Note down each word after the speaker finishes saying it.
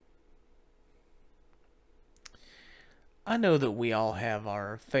I know that we all have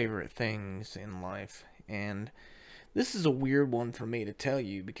our favorite things in life, and this is a weird one for me to tell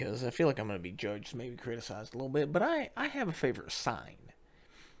you because I feel like I'm going to be judged, maybe criticized a little bit, but I have a favorite sign.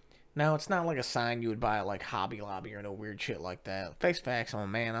 Now, it's not like a sign you would buy at like Hobby Lobby or no weird shit like that. Face facts, I'm a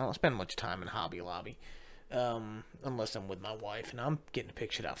man. I don't spend much time in Hobby Lobby unless I'm with my wife and I'm getting a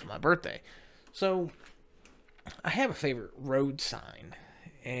picture out for my birthday. So, I have a favorite road sign,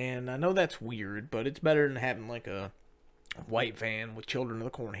 and I know that's weird, but it's better than having like a white van with children of the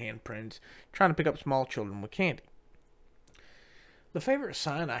corn handprints trying to pick up small children with candy. The favorite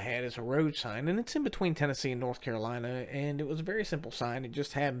sign I had is a road sign, and it's in between Tennessee and North Carolina, and it was a very simple sign. It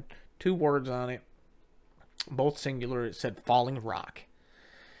just had two words on it, both singular. It said Falling Rock.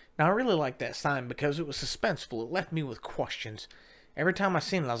 Now, I really liked that sign because it was suspenseful. It left me with questions. Every time I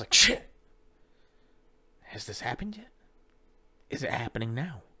seen it, I was like, shit, has this happened yet? Is it happening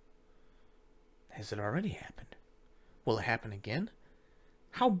now? Has it already happened? Will it happen again?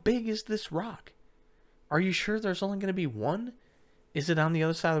 How big is this rock? Are you sure there's only going to be one? Is it on the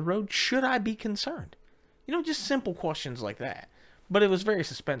other side of the road? Should I be concerned? Just simple questions like that. But it was very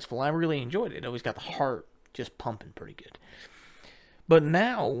suspenseful. I really enjoyed it. It always got the heart just pumping pretty good. But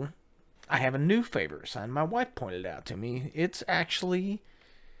now, I have a new favorite sign. My wife pointed it out to me. It's actually,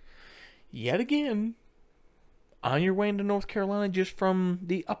 yet again, on your way into North Carolina just from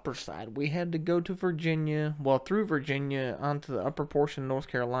the upper side. We had to go to Virginia, through Virginia onto the upper portion of North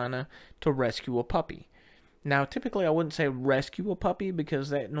Carolina to rescue a puppy. Now, typically I wouldn't say rescue a puppy because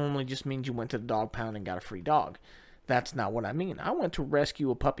that normally just means you went to the dog pound and got a free dog. That's not what I mean. I went to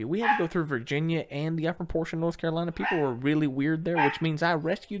rescue a puppy. We had to go through Virginia and the upper portion of North Carolina. People were really weird there, which means I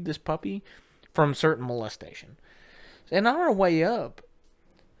rescued this puppy from certain molestation. And on our way up,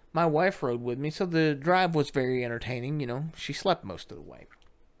 my wife rode with me, so the drive was very entertaining. She slept most of the way,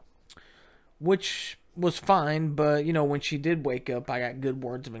 which was fine, but, when she did wake up, I got good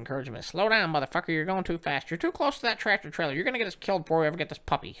words of encouragement. Slow down, motherfucker, you're going too fast. You're too close to that tractor trailer. You're going to get us killed before we ever get this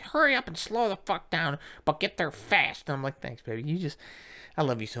puppy. Hurry up and slow the fuck down, but get there fast. And I'm like, thanks, baby. I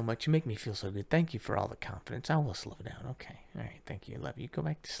love you so much. You make me feel so good. Thank you for all the confidence. I will slow down. Okay. All right, thank you. Love you. Go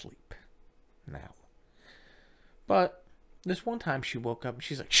back to sleep now. But this one time she woke up and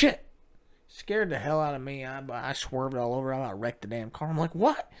she's like, shit. Scared the hell out of me. I swerved all over. I about wrecked the damn car. I'm like,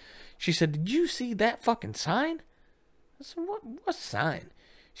 what? She said, did you see that fucking sign? I said, what sign?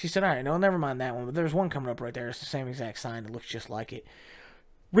 She said, all right, no, never mind that one, but there's one coming up right there. It's the same exact sign. It looks just like it.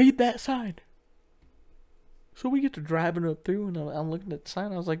 Read that sign. So we get to driving up through, and I'm looking at the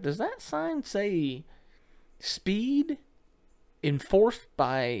sign. I was like, does that sign say speed enforced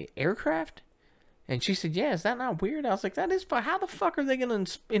by aircraft? And she said, yeah, is that not weird? I was like, that is fun. How the fuck are they going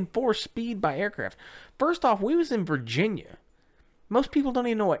to enforce speed by aircraft? First off, we was in Virginia. Most people don't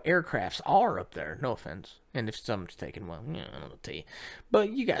even know what aircrafts are up there. No offense. And if someone's taking one, I don't know to tell you.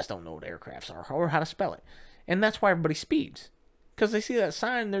 But you guys don't know what aircrafts are or how to spell it. And that's why everybody speeds. Because they see that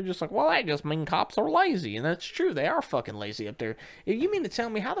sign and they're just like, well, that just means cops are lazy. And that's true. They are fucking lazy up there. If you mean to tell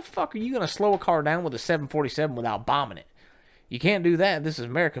me, how the fuck are you going to slow a car down with a 747 without bombing it? You can't do that. This is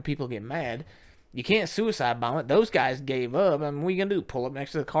America. People get mad. You can't suicide bomb it. Those guys gave up. I mean, what are you going to do? Pull up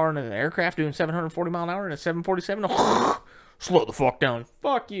next to the car in an aircraft doing 740 mile an hour in a 747? Slow the fuck down.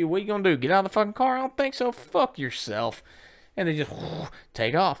 Fuck you. What are you going to do? Get out of the fucking car? I don't think so. Fuck yourself. And they just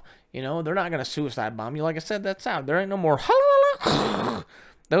take off. They're not going to suicide bomb you. Like I said, that's out. There ain't no more.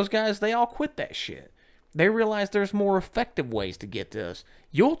 Those guys, they all quit that shit. They realize there's more effective ways to get to us.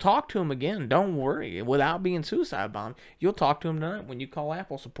 You'll talk to them again, don't worry, without being suicide bombed. You'll talk to them tonight when you call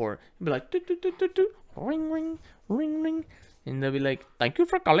Apple support. You'll be like, ring, ring, ring, ring. And they'll be like, thank you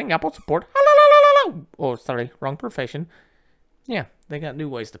for calling Apple support. Oh, sorry, wrong profession. Yeah, they got new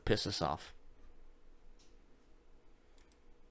ways to piss us off.